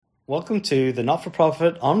Welcome to the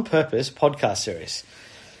Not-for-Profit on Purpose podcast series.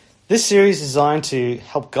 This series is designed to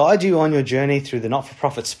help guide you on your journey through the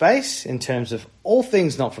not-for-profit space in terms of all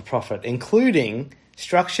things not-for-profit, including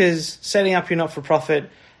structures, setting up your not-for-profit,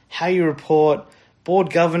 how you report, board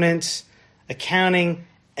governance, accounting,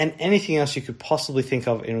 and anything else you could possibly think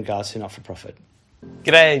of in regards to not-for-profit.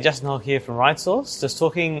 G'day, Justin Hogg here from RightSource, just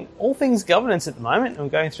talking all things governance at the moment. I'm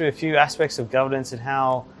going through a few aspects of governance and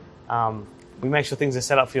how we make sure things are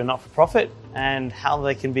set up for your not-for-profit and how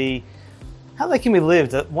they can be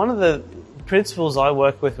lived. One of the principles I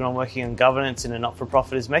work with when I'm working on governance in a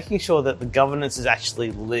not-for-profit is making sure that the governance is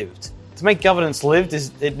actually lived. To make governance lived,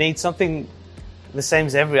 it needs something the same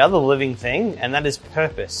as every other living thing, and that is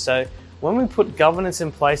purpose. So when we put governance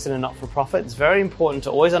in place in a not-for-profit, it's very important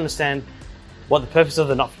to always understand what the purpose of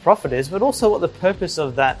the not-for-profit is, but also what the purpose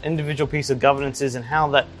of that individual piece of governance is and how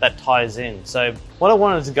that ties in. So what I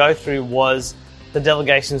wanted to go through was the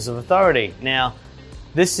delegations of authority. Now,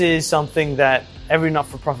 this is something that every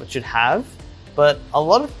not-for-profit should have, but a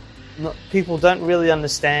lot of people don't really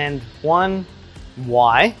understand, one,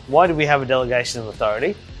 why do we have a delegation of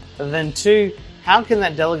authority? And then two, how can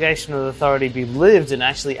that delegation of authority be lived and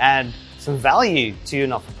actually add some value to your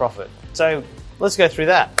not-for-profit? So let's go through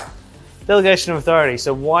that. Delegation of authority.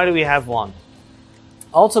 So why do we have one?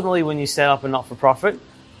 Ultimately, when you set up a not-for-profit,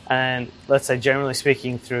 and let's say generally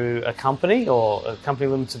speaking through a company or a company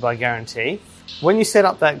limited by guarantee, when you set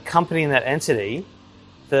up that company and that entity,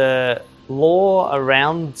 the law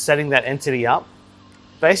around setting that entity up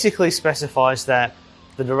basically specifies that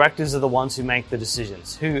the directors are the ones who make the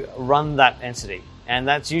decisions, who run that entity, and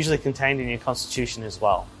that's usually contained in your constitution as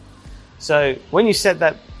well. So when you set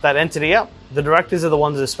that entity up, the directors are the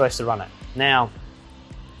ones that are supposed to run it. Now,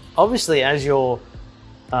 obviously, as your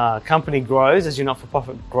company grows, as your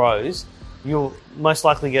not-for-profit grows, you'll most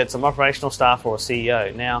likely get some operational staff or a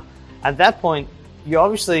CEO. Now, at that point,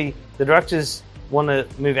 the directors want to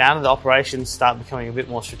move out of the operations, start becoming a bit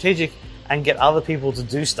more strategic, and get other people to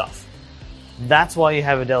do stuff. That's why you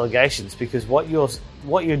have a delegations, because what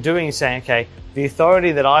you're doing is saying, okay, the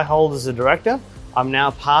authority that I hold as a director, I'm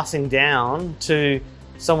now passing down to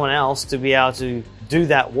someone else to be able to do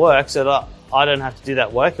that work so that I don't have to do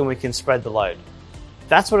that work and we can spread the load.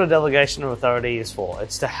 That's what a delegation of authority is for.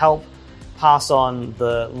 It's to help pass on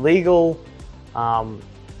the legal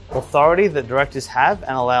authority that directors have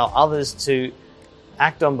and allow others to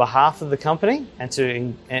act on behalf of the company and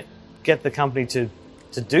to get the company to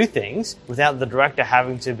do things without the director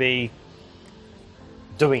having to be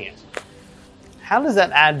doing it. How does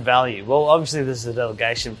that add value? Well, obviously this is the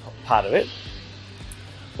delegation part of it.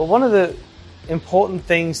 But one of the important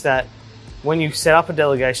things that when you set up a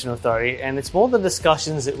delegation of authority, and it's more the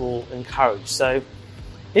discussions it will encourage. So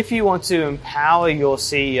if you want to empower your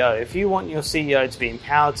CEO, if you want your CEO to be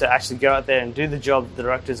empowered to actually go out there and do the job that the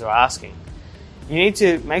directors are asking, you need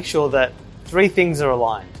to make sure that three things are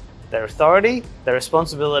aligned: their authority, their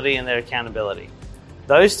responsibility, and their accountability.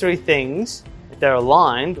 Those three things, if they're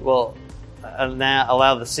aligned, will now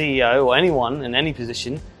allow the CEO or anyone in any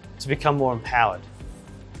position to become more empowered.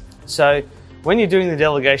 So when you're doing the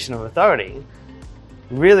delegation of authority,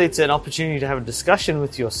 really it's an opportunity to have a discussion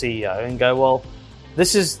with your CEO and go, well,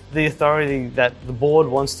 this is the authority that the board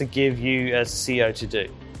wants to give you as CEO to do.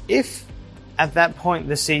 If at that point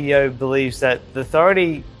the CEO believes that the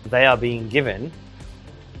authority they are being given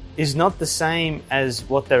is not the same as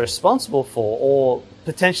what they're responsible for, or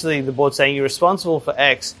potentially the board saying you're responsible for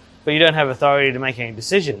X, but you don't have authority to make any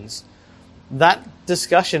decisions, that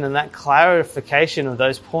discussion and that clarification of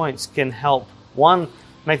those points can help, one,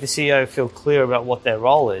 make the CEO feel clear about what their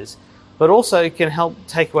role is, but also it can help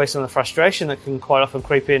take away some of the frustration that can quite often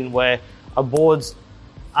creep in where a board's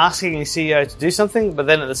asking the CEO to do something, but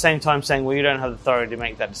then at the same time saying, well, you don't have the authority to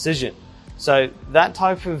make that decision. So that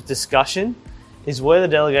type of discussion is where the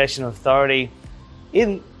delegation of authority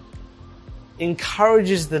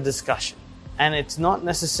encourages the discussion. And it's not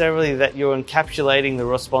necessarily that you're encapsulating the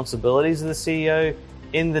responsibilities of the CEO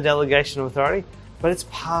in the delegation of authority, but it's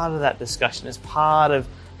part of that discussion. It's part of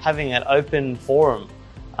having an open forum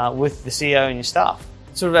with the CEO and your staff.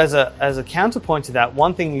 Sort of as a counterpoint to that,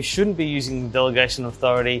 one thing you shouldn't be using the delegation of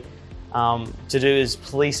authority to do is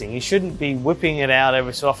policing. You shouldn't be whipping it out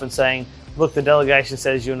every so often saying, look, the delegation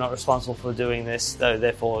says you're not responsible for doing this, so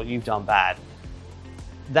therefore you've done bad.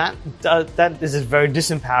 That is a very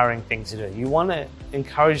disempowering thing to do. You want to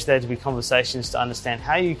encourage there to be conversations to understand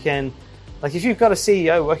how you can, like if you've got a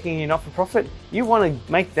CEO working in your not-for-profit, you want to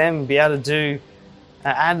make them be able to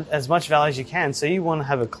add as much value as you can. So you want to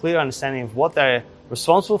have a clear understanding of what they're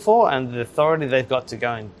responsible for and the authority they've got to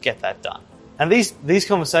go and get that done. And these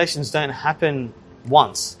conversations don't happen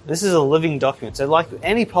once. This is a living document. So like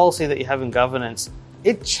any policy that you have in governance,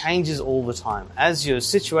 it changes all the time. As your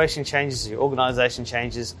situation changes, your organization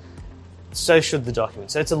changes, so should the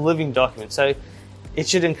document. So it's a living document. So it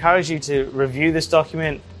should encourage you to review this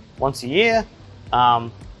document once a year.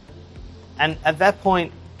 And at that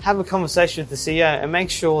point, have a conversation with the CEO and make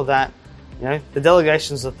sure that the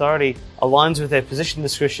delegation's authority aligns with their position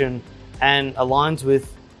description and aligns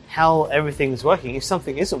with how everything is working. If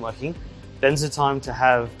something isn't working, then's the time to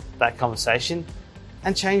have that conversation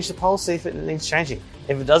and change the policy if it needs changing.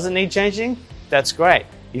 If it doesn't need changing, that's great.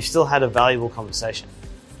 You've still had a valuable conversation.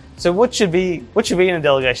 So what should be in a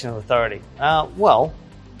delegation of authority? Well,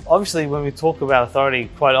 obviously when we talk about authority,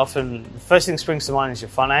 quite often the first thing that springs to mind is your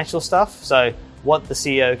financial stuff. So what the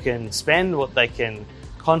CEO can spend, what they can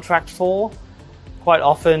contract for. Quite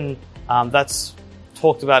often that's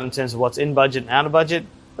talked about in terms of what's in budget and out of budget.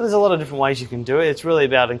 But there's a lot of different ways you can do it. It's really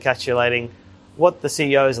about encapsulating what the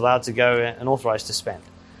CEO is allowed to go and authorized to spend.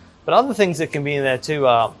 But other things that can be in there too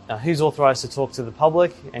are who's authorized to talk to the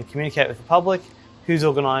public and communicate with the public, who's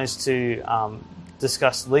organized to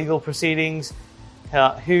discuss legal proceedings,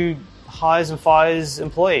 who hires and fires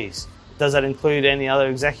employees. Does that include any other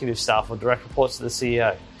executive staff or direct reports to the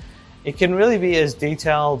CEO? It can really be as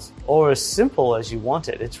detailed or as simple as you want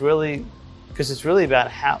it. It's really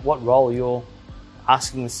about what role you're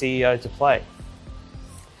asking the CEO to play.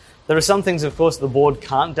 There are some things, of course, the board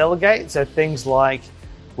can't delegate. So things like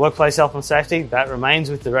workplace health and safety, that remains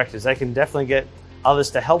with directors. They can definitely get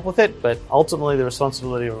others to help with it, but ultimately the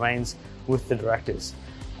responsibility remains with the directors.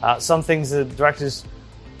 Some things the directors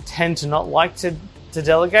tend to not like to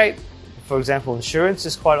delegate. For example, insurance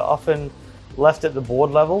is quite often left at the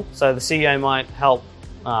board level. So the CEO might help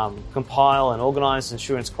compile and organize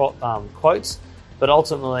insurance quotes, but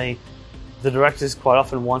ultimately the directors quite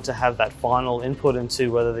often want to have that final input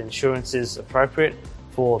into whether the insurance is appropriate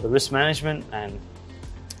for the risk management and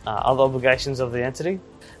other obligations of the entity.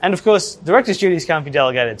 And of course, directors' duties can't be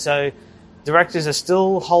delegated. So directors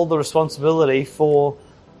still hold the responsibility for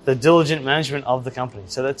the diligent management of the company.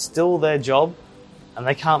 So that's still their job, and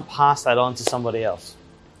they can't pass that on to somebody else.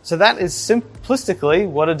 So that is simplistically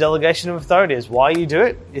what a delegation of authority is, why you do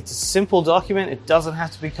it. It's a simple document. It doesn't have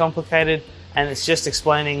to be complicated, and it's just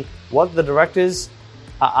explaining what the directors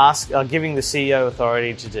are giving the CEO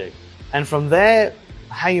authority to do. And from there,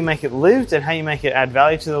 how you make it lived and how you make it add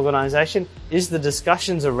value to the organization is the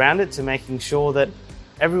discussions around it to making sure that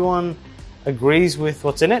everyone agrees with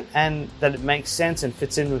what's in it and that it makes sense and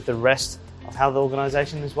fits in with the rest of how the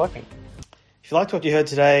organization is working. If you liked what you heard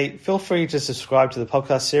today, feel free to subscribe to the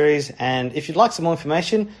podcast series. And if you'd like some more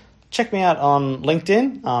information, check me out on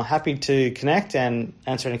LinkedIn. I'm happy to connect and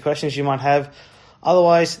answer any questions you might have.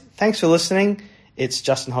 Otherwise, thanks for listening. It's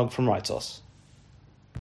Justin Hogg from RightSource.